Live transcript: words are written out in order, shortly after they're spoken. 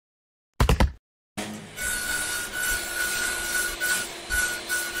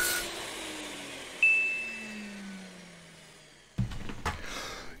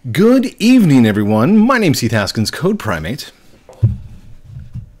Good evening, everyone. My name's Heath Haskins, Code Primate.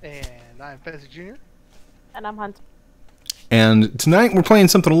 And I'm Fezzy Jr. And I'm Hunt. And tonight we're playing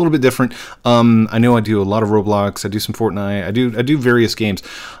something a little bit different. I know I do a lot of Roblox. I do some Fortnite. I do various games.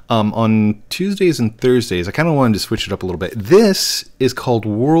 On Tuesdays and Thursdays, I kind of wanted to switch it up a little bit. This is called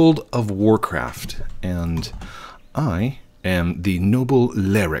World of Warcraft, and I am the noble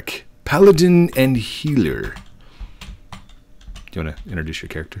Lyric, paladin and healer. Do you want to introduce your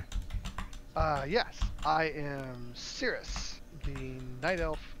character? Yes, I am Cirrus, the Night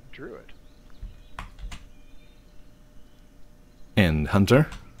Elf Druid. And Hunter?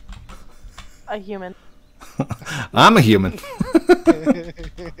 A human. I'm a human.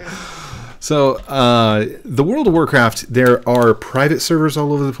 So, the World of Warcraft, there are private servers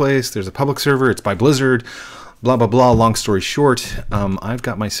all over the place. There's a public server. It's by Blizzard. Blah, blah, blah. Long story short, I've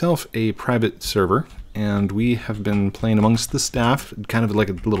got myself a private server, and we have been playing amongst the staff, kind of like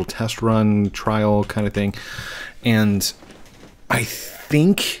a little test run, trial kind of thing. And I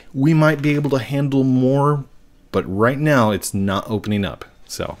think we might be able to handle more, but right now it's not opening up.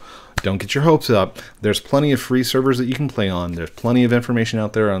 So don't get your hopes up. There's plenty of free servers that you can play on. There's plenty of information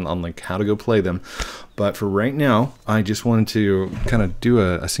out there on like how to go play them. But for right now, I just wanted to kind of do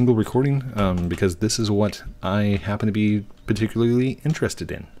a single recording because this is what I happen to be particularly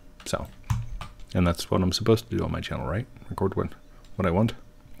interested in. So, and that's what I'm supposed to do on my channel, right? Record what I want.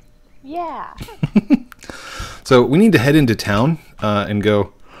 Yeah. So we need to head into town and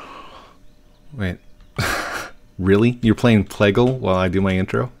go. Wait. Really? You're playing Plagal while I do my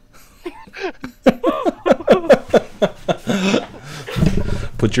intro?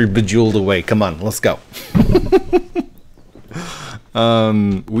 Put your Bejeweled away. Come on, let's go.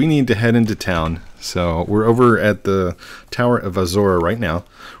 We need to head into town. So we're over at the Tower of Azora right now.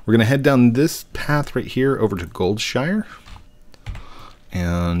 We're going to head down this path right here over to Goldshire.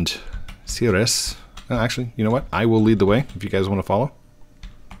 And Cirrus. Actually, you know what? I will lead the way if you guys want to follow.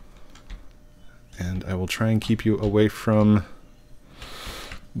 And I will try and keep you away from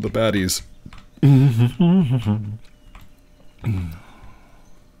the baddies.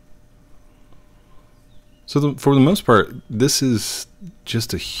 So for the most part, this is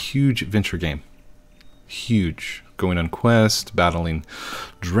just a huge adventure game. Huge. Going on quests, battling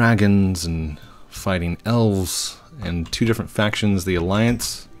dragons, and fighting elves, and two different factions, the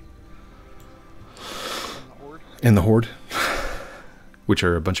Alliance and the Horde, which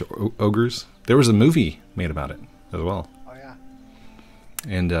are a bunch of ogres. There was a movie made about it as well. Oh, yeah.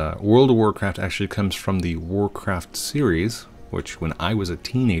 And World of Warcraft actually comes from the Warcraft series, which when I was a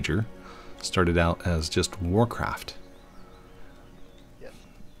teenager started out as just Warcraft. Yes.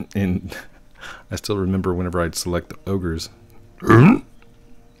 And I still remember whenever I'd select the ogres.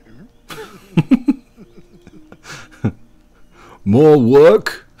 More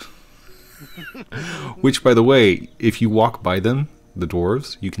work? Which, by the way, if you walk by them, the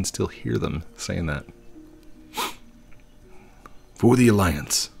dwarves, you can still hear them saying that. For the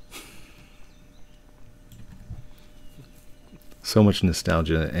Alliance. So much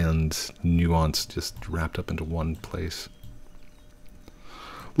nostalgia and nuance just wrapped up into one place.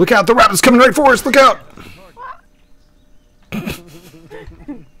 Look out, the rabbit's coming right for us, look out!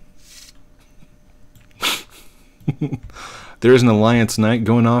 There's an Alliance knight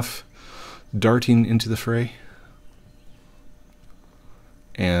going off, darting into the fray.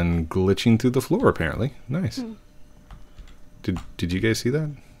 And glitching through the floor, apparently. Nice. Did you guys see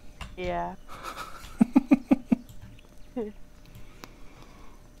that? Yeah.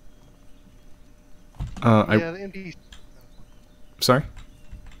 Yeah, the NPCs. Sorry?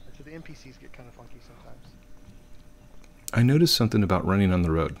 I said the NPCs get kind of funky sometimes. I noticed something about running on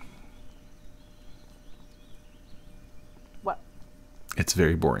the road. What? It's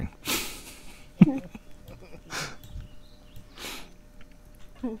very boring.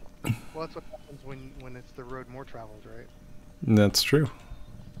 Well, that's what happens when it's the road more traveled, right? That's true.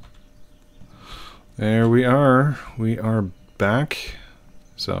 There we are. We are back.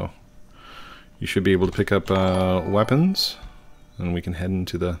 So you should be able to pick up weapons, and we can head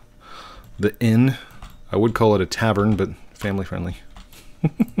into the inn. I would call it a tavern, but family friendly.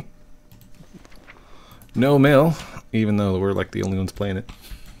 No mail, even though we're like the only ones playing it.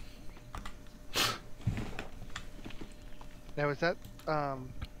 Now, is that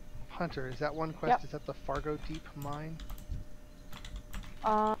Hunter? Is that one quest? Yep. Is that the Fargo Deep mine?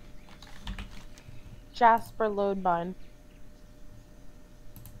 Jasper Loadbind.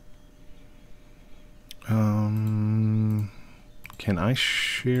 Can I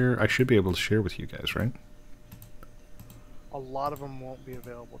share? I should be able to share with you guys, right? A lot of them won't be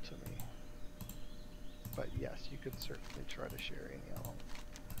available to me. But yes, you could certainly try to share any of them.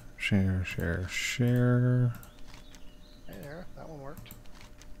 Share, share, share. Hey there, that one worked.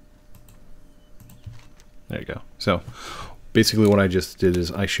 There you go. So basically what I just did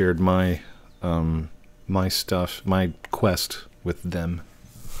is I shared my my stuff, my quest with them.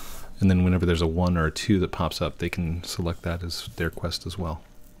 And then whenever there's a 1 or a 2 that pops up, they can select that as their quest as well.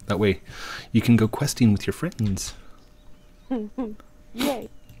 That way you can go questing with your friends. Yay.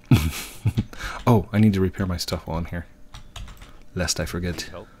 Oh, I need to repair my stuff while I'm here, lest I forget.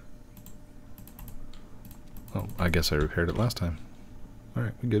 Help. Oh, I guess I repaired it last time.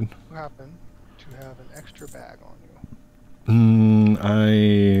 Alright, we good. You happen to have an extra bag on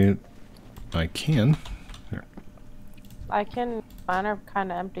you. I can. Here. I can. Mine are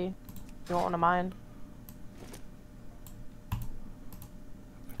kind of empty. You don't want to mine.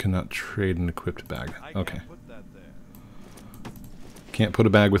 Cannot trade an equipped bag. I Okay. can't put that there. Can't put a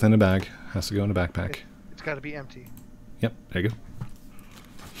bag within a bag. Has to go in a backpack. It's got to be empty. Yep, there you go.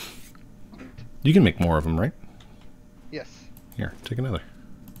 You can make more of them, right? Yes. Here, take another.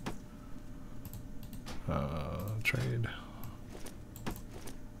 Trade.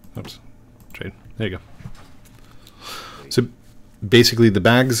 Oops. Trade. There you go. So basically the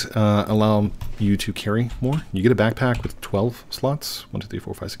bags allow you to carry more. You get a backpack with 12 slots. 1, 2, 3,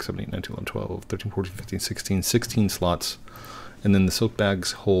 4, 5, 6, 7, 8, 9, 10, 11, 12, 13, 14, 15, 16, 16 slots. And then the silk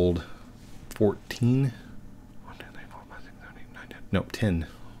bags hold 14. 1, 2, 3, 4, 5, 6, 7, 8, 9, 10. No, 10.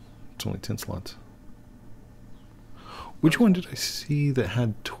 It's only 10 slots. Which one did I see that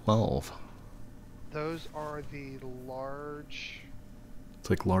had 12? Those are the large... It's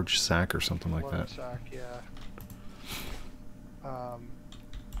like large sack or something like large that. sack, yeah.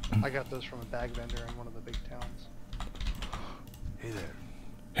 I got those from a bag vendor in one of the big towns. Hey there.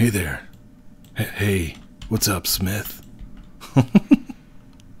 Hey there. Hey, what's up, Smith? What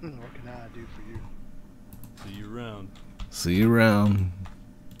can I do for you? See you around. See you around.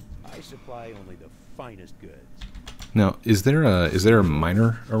 I supply only the finest goods. Now, is there a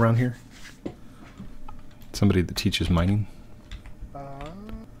miner around here? Somebody that teaches mining?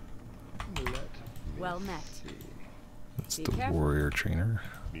 Well met. That's Be the careful. warrior trainer.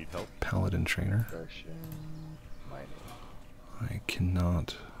 Need help? Paladin trainer. Depression, mining. I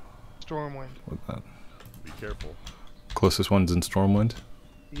cannot Stormwind. with that. Be careful. Closest one's in Stormwind.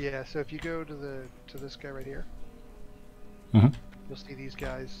 Yeah, so if you go to this guy right here, Mm-hmm. you'll see these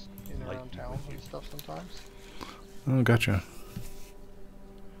guys in and Like around you town with and you. stuff sometimes. Oh, gotcha.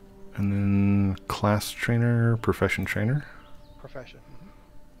 And then class trainer, profession trainer, Profession.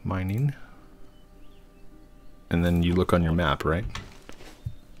 mining. And then you look on your map, right?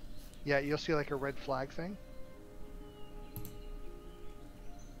 Yeah, you'll see like a red flag thing.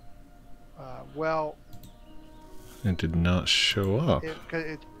 Well, It did not show up.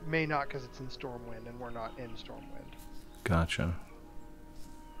 it may not because it's in Stormwind and we're not in Stormwind. Gotcha.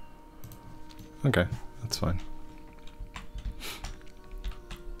 Okay, that's fine.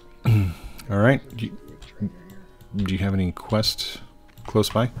 All right. Do you have any quests close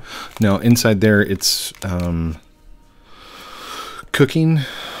by? No, inside there it's cooking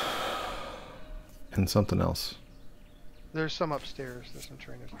and something else. There's some upstairs. There's some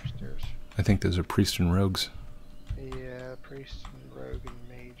trainers upstairs. I think those are priests and rogues. Yeah, priest and rogue and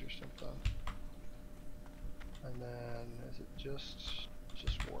mage or something. And then is it just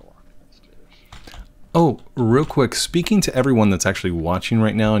warlock upstairs? Oh, real quick, speaking to everyone that's actually watching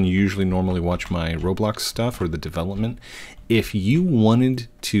right now, and you usually normally watch my Roblox stuff or the development, if you wanted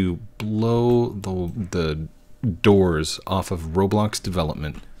to blow the doors off of Roblox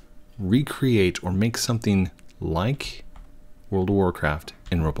development, recreate or make something like World of Warcraft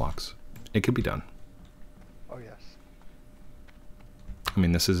in Roblox, it could be done. Oh yes. I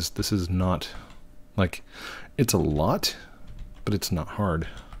mean, this is not, like, it's a lot, but it's not hard.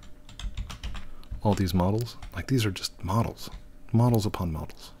 All these models, like, these are just models. Models upon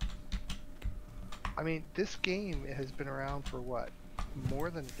models. I mean, this game has been around for what?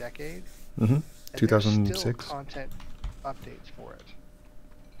 More than a decade? Mm-hmm. And there's still 2006. content updates for it.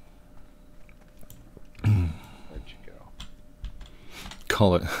 Where'd you go?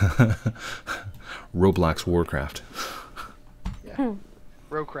 Call it Roblox Warcraft. Yeah.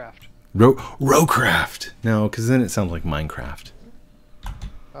 Rowcraft. Rowcraft! No, because then it sounds like Minecraft.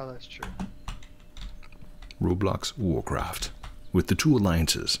 Oh, that's true. Roblox Warcraft. With the two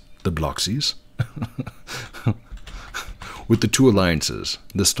alliances, the Bloxies. With the two alliances,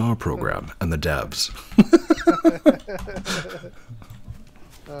 the Star Program and the Devs.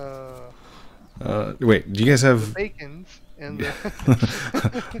 Wait, do you guys have Bacons and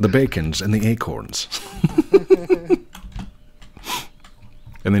the Bacons and the Acorns?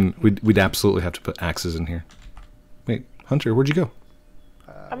 And then we'd absolutely have to put axes in here. Wait, Hunter, where'd you go?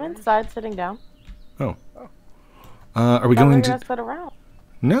 I'm I'm inside sitting down. Oh. Are we going We're to? gonna sit around.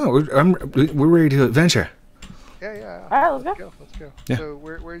 No, we're ready to adventure. Yeah. All right, let's go. Let's go. Yeah. So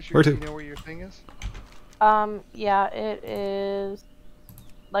where's your? Where to? You know where your thing is? Yeah, it is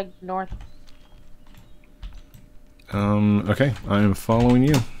like north. Okay, I'm following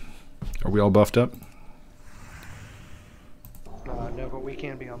you. Are we all buffed up? No, but we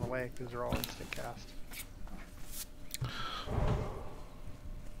can be on the way because they're all instant cast.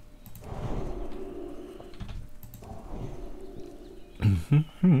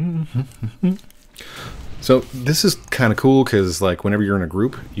 So this is kind of cool because like whenever you're in a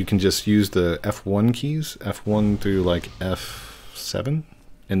group, you can just use the F1 keys, F1 through like F7,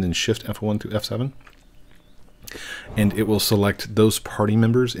 and then shift F1 through F7. And it will select those party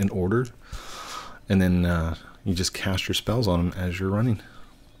members in order. And then you just cast your spells on them as you're running.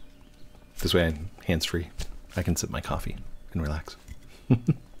 This way I'm hands-free. I can sip my coffee and relax.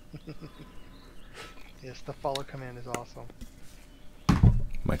 Yes, the follow command is awesome.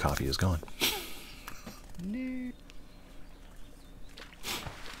 My coffee is gone. No.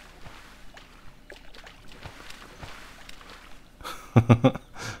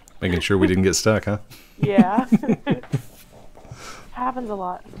 Making sure we didn't get stuck, huh? Yeah. Happens a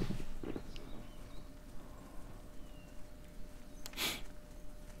lot.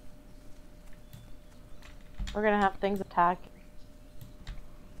 We're gonna have things attack.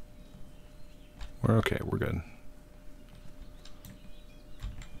 We're okay, we're good.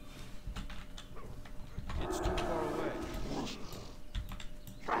 It's too far away.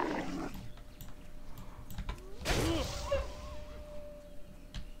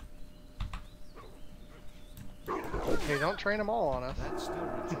 Hey, don't train them all on us. That's still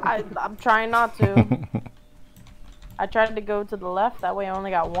I'm trying not to. I tried to go to the left, that way I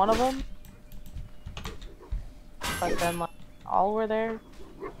only got one of them. But then like, all were there.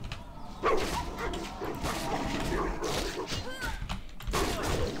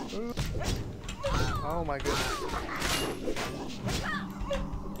 Oh my goodness.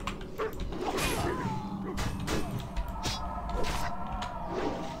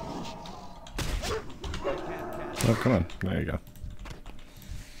 Oh, come on. There you go.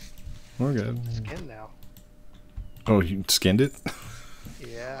 We're good. Skin now. Oh, you skinned it?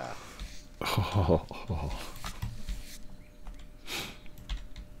 Yeah. Oh.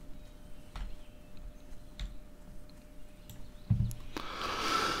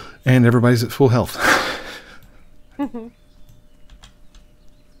 And everybody's at full health.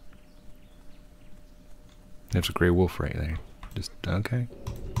 There's a gray wolf right there. Just, okay.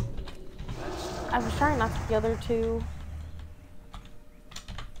 I was trying not to the other two.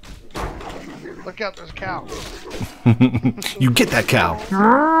 Look out, there's a cow. You get that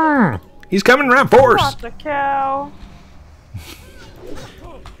cow. He's coming around force. Not the cow.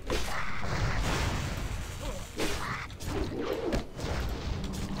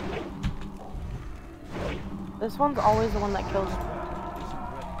 This one's always the one that kills.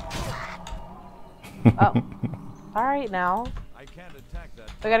 Oh. Alright now. I can't attack that.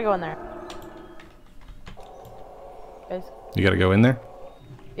 We gotta go in there. Guys. You gotta go in there?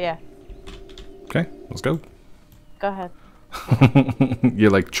 Yeah. Okay, let's go. Go ahead. You're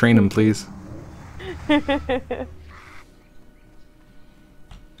like, train him, please. Oh,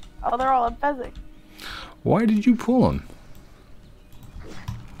 they're all in pheasant. Why did you pull him?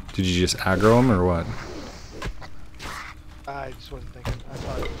 Did you just aggro him or what? I just wasn't thinking. I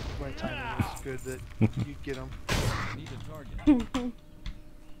thought my timing was good that you'd get them. Need a target.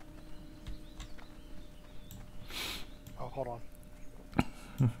 Oh, hold on.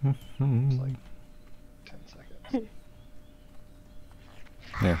 It's like 10 seconds.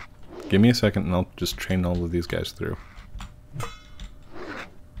 Here, give me a second and I'll just train all of these guys through.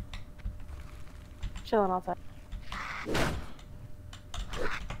 Chilling outside.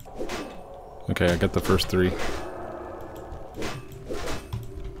 Okay, I got the first three.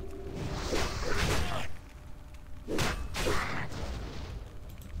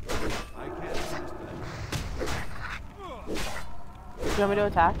 I can't resist that. Do you want me to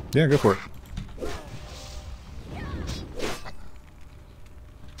attack? Yeah, go for it.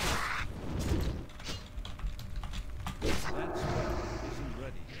 That spell isn't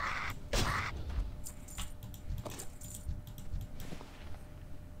ready.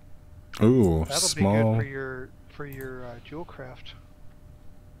 Ooh, That'll small. be good for your jewel craft.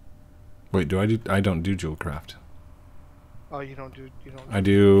 Wait, I don't do jewel craft. Oh, you don't. I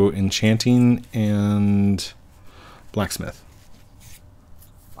do enchanting and blacksmith.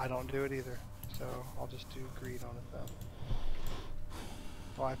 I don't do it either, so I'll just do greed on it then.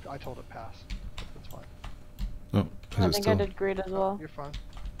 Well, I told it pass. That's fine. Oh, I is it think still? I did great as well. You're fine.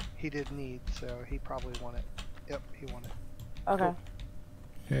 he did need, so he probably won it. Yep, he won it. Okay.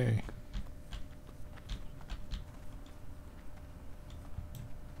 Yay.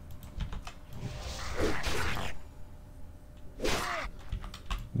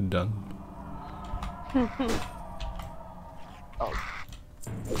 Done.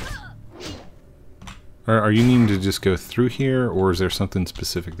 Are you needing to just go through here, or is there something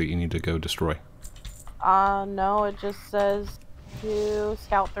specific that you need to go destroy? No, it just says to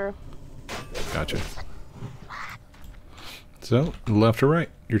scout through. Gotcha. So, left or right?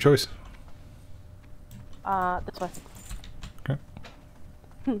 Your choice. This way. Okay.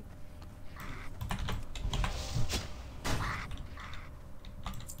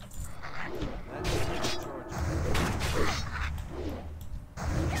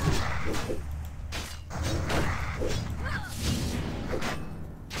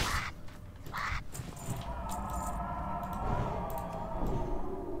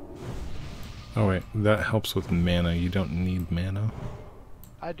 Oh wait, that helps with mana. You don't need mana.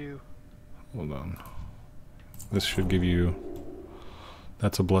 I do. Hold on. This should give you...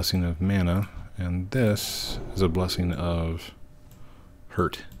 That's a blessing of mana, and this is a blessing of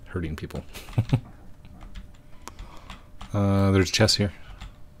hurting people. There's chests here.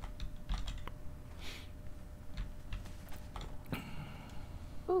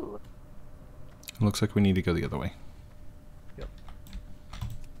 Ooh. Looks like we need to go the other way. Yep.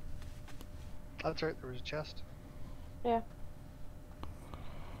 That's right, there was a chest. Yeah.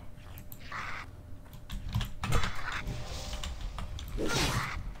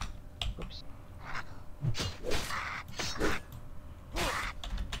 Oops.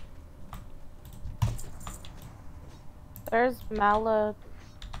 There's Mala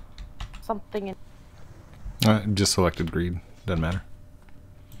something in. Just selected greed. Doesn't matter.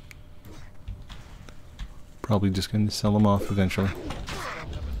 Probably just going to sell them off eventually.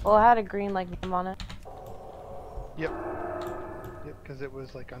 Well, it had a green like name on it. Yep. Yep, because it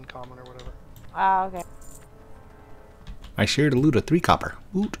was like uncommon or whatever. Ah, okay. I shared a loot of 3 copper.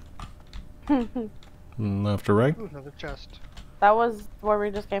 Woot. Left or right? Ooh, another chest. That was where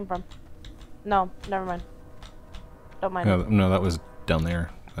we just came from. No, never mind. Don't mind. No, that was down there.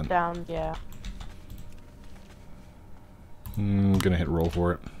 Down, yeah. I'm gonna hit roll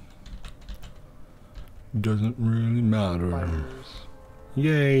for it. Doesn't really matter. Spiders.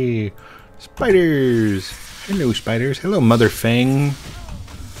 Yay! Spiders! Hello, spiders. Hello, Mother Fang.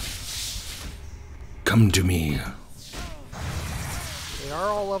 Come to me. They are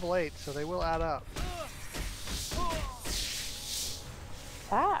all level 8, so they will add up.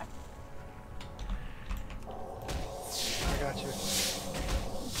 Attack. I got you.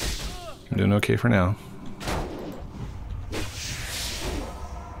 I'm doing okay for now.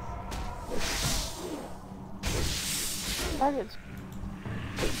 Targets.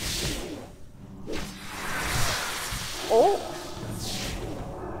 Oh!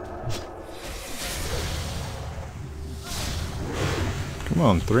 Come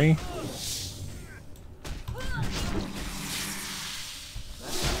on, 3.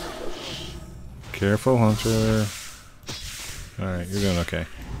 Careful, Hunter. Alright, you're doing okay.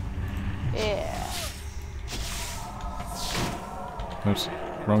 Yeah. Oops.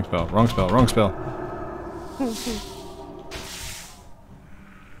 Wrong spell, wrong spell, wrong spell.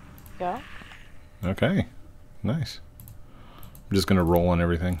 Go. Okay. Nice. I'm just gonna roll on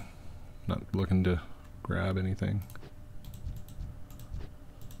everything. Not looking to grab anything.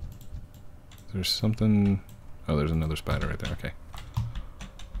 There's something... Oh, there's another spider right there. Okay.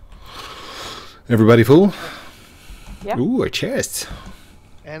 Everybody full? Yeah. Ooh, a chest.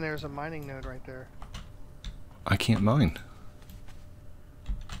 And there's a mining node right there. I can't mine.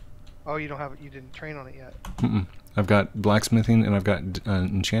 Oh, you don't have it. You didn't train on it yet. Mm-mm. I've got blacksmithing and I've got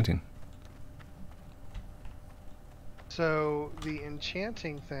enchanting. So the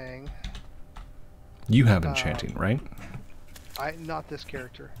enchanting thing. You have enchanting, right? Not this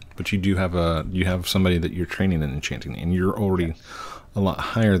character. But you do have somebody that you're training in enchanting, and you're already Yes. a lot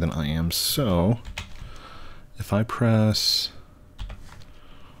higher than I am. So if I press,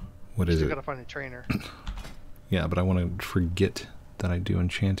 what is Still it? gotta find a trainer. Yeah, but I want to forget that I do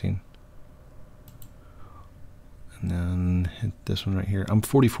enchanting. And then hit this one right here. I'm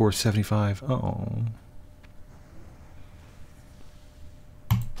 44.75. Oh.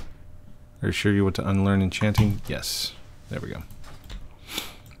 Are you sure you want to unlearn enchanting? Yes. There we go.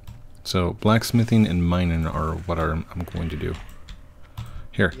 So blacksmithing and mining are what I'm going to do.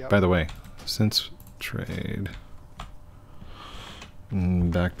 Here, Yep. by the way, since trade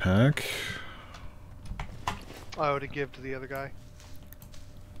backpack. Oh, to give to the other guy.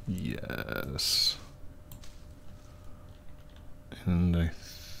 Yes. And I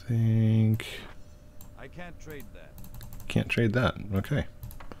think... I can't trade that. Can't trade that. Okay.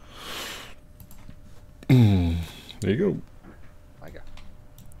 There you go. I got.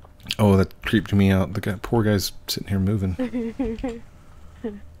 Oh, that creeped me out. The guy, poor guy's sitting here moving.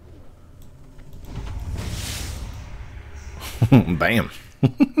 Bam.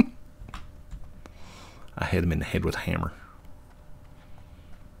 I hit him in the head with a hammer.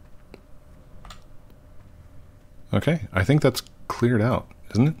 Okay, I think that's cleared out,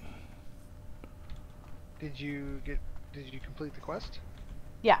 isn't it? Did you complete the quest?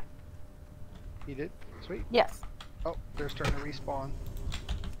 Yeah. You did? Sweet. Yes. Oh, they're starting to respawn.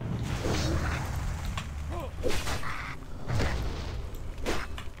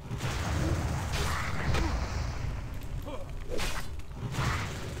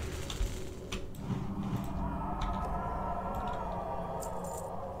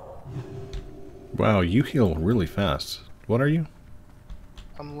 Wow, you heal really fast. What are you?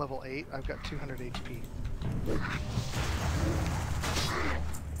 I'm level 8. I've got 200 HP.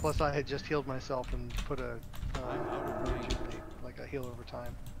 Plus, I had just healed myself and put a rejuvenate, like a heal over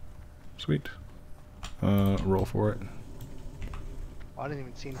time. Sweet. Roll for it. Oh, I didn't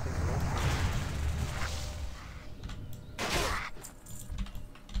even see anything to roll for.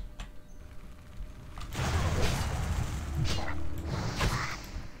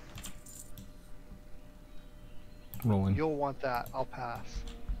 Rolling. You'll want that. I'll pass.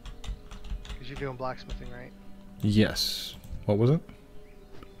 Because you're doing blacksmithing, right? Yes. What was it?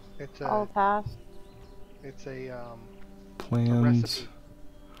 It's I'll a pass. it's a Plans. recipe.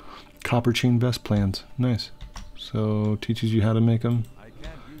 Copper chain vest plans. Nice. So teaches you how to make them. I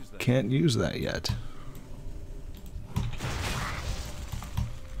can't use that. Can't use that yet.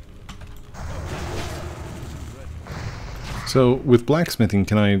 So with blacksmithing,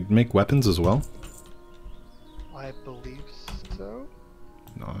 can I make weapons as well? I believe so.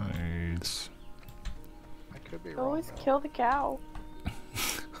 Nice. I could be wrong. Always though. kill the cow.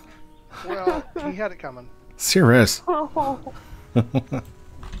 Well, he had it coming. Serious.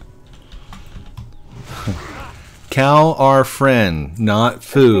 Cow our friend, not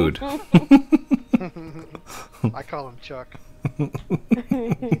food. I call him Chuck.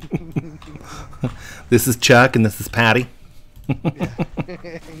 This is Chuck and this is Patty.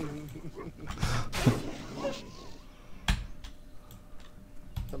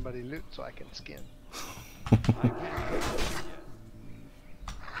 Somebody loot so I can skin.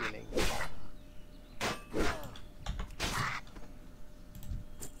 Skinning.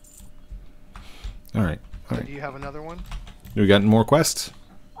 All right. So do you have another one? We got more quests?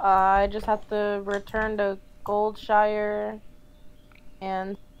 I just have to return to Goldshire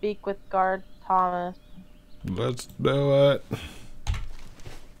and speak with Guard Thomas. Let's do it.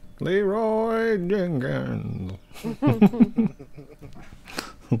 Leroy Jenkins.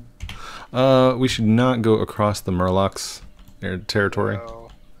 We should not go across the Murlocs territory. No.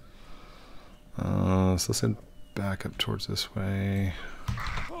 So let's head back up towards this way.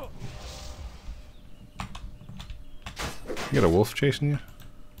 You got a wolf chasing you?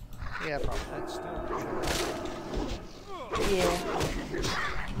 Yeah, probably. That's still Yeah.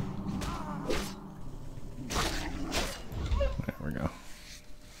 There we go.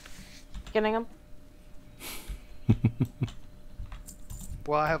 Getting him?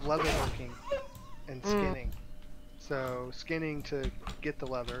 Well, I have leather working and skinning. So skinning to get the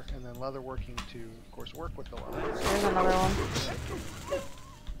leather, and then leather working to, of course, work with the leather. There's another one.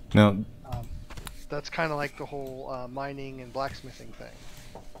 Now, That's kind of like the whole mining and blacksmithing thing.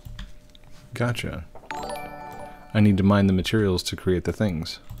 gotcha. I need to mine the materials to create the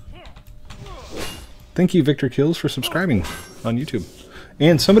things. Thank you, Victor Kills, for subscribing on YouTube.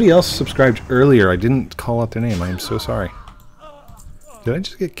 And somebody else subscribed earlier. I didn't call out their name. I am so sorry. Did I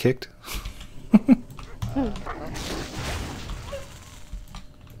just get kicked?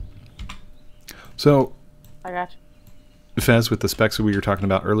 So, I got you. Fez, with the specs that we were talking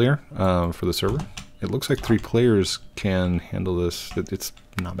about earlier for the server, it looks like 3 players can handle this. It's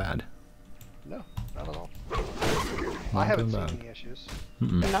not bad. No, not at all. Not I haven't bad. seen any issues.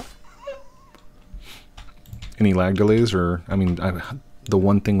 No? Any lag delays, or I mean, the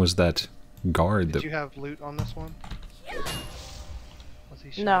one thing was that guard Did that you have loot on this one? Was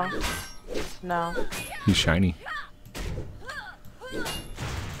he No. shiny? No. he's shiny.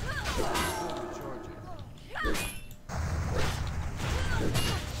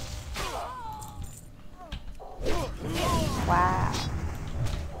 Wow.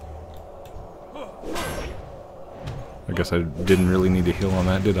 I guess I didn't really need to heal on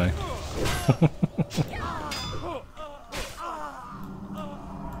that, did I?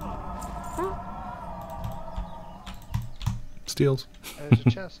 Steals. there's a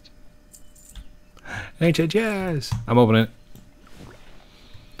chest. HHS. I'm opening it.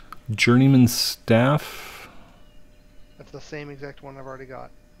 Journeyman staff. That's the same exact one I've already got.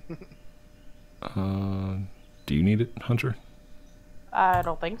 Do you need it, Hunter? I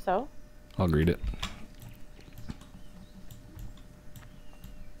don't think so. I'll read it.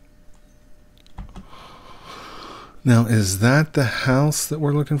 Now, is that the house that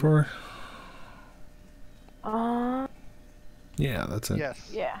we're looking for? Yeah, that's it. Yes.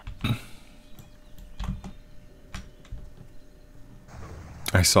 Yeah.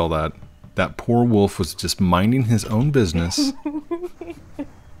 I saw that. That poor wolf was just minding his own business.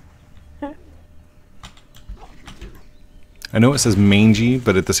 I know it says mangy,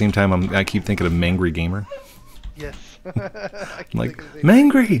 but at the same time, I keep thinking of Mangry Gamer. Yes. I keep Like, thinking of the-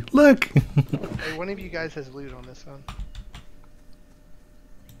 Mangry, look! Hey, one of you guys has loot on this one.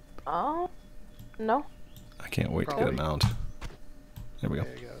 Oh, no. I can't wait to Probably. get him out. There we go.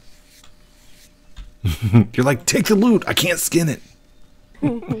 There you go. You're like, take the loot! I can't skin it!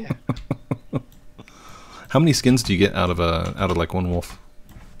 How many skins do you get out of like one wolf?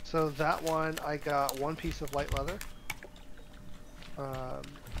 So that one, I got one piece of light leather.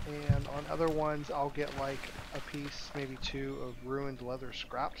 And on other ones, I'll get like a piece, maybe two, of ruined leather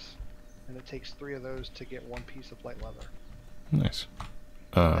scraps. And it takes 3 of those to get one piece of light leather. Nice.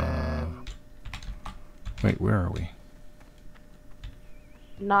 And Wait, where are we?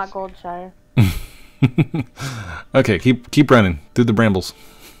 Not Goldshire. Okay, keep running through the brambles.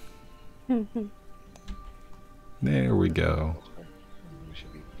 There we go. we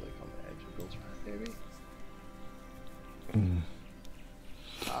should be like on the edge of Goldspire, maybe?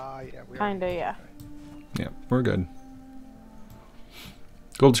 Yeah, we are. Kinda, yeah. Yeah, we're good.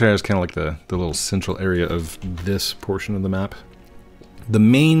 Goldshire is kind of like the little central area of this portion of the map. The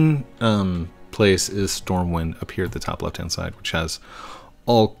main place is Stormwind up here at the top left-hand side, which has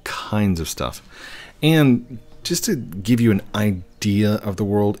all kinds of stuff. And just to give you an idea of the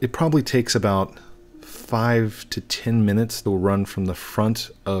world, it probably takes about 5 to 10 minutes to run from the front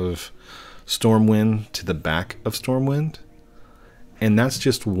of Stormwind to the back of Stormwind. And that's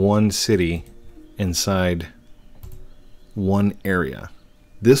just one city inside one area.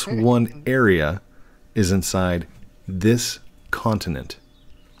 This one area is inside this continent.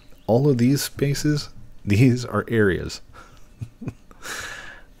 All of these spaces, these are areas.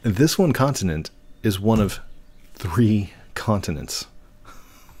 This one continent is one of 3 continents.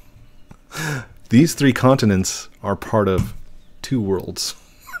 These 3 continents are part of 2 worlds.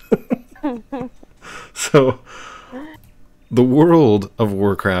 So, the world of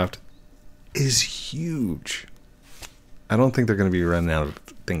Warcraft is huge. I don't think they're going to be running out of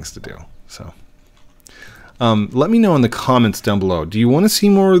things to do. So, let me know in the comments down below. Do you want to see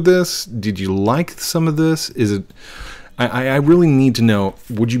more of this? Did you like some of this? Is it? I really need to know.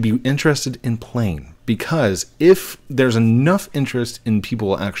 Would you be interested in playing? Because if there's enough interest in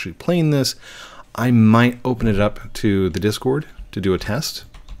people actually playing this, I might open it up to the Discord to do a test.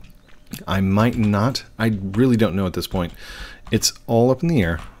 I might not. I really don't know at this point. It's all up in the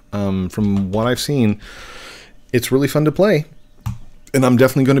air. From what I've seen, it's really fun to play. And I'm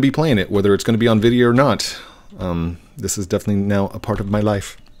definitely going to be playing it, whether it's going to be on video or not. This is definitely now a part of my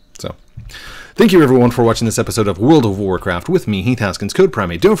life. So, thank you everyone for watching this episode of World of Warcraft with me, Heath Haskins, Code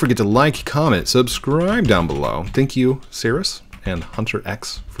Primate. Don't forget to like, comment, subscribe down below. Thank you, Saris and Hunter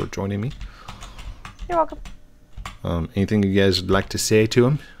X, for joining me. You're welcome. Anything you guys would like to say to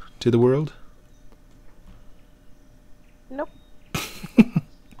him, to the world? Nope.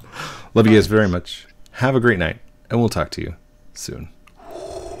 Love you guys very much. Have a great night, and we'll talk to you soon.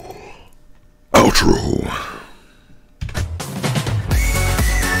 Outro.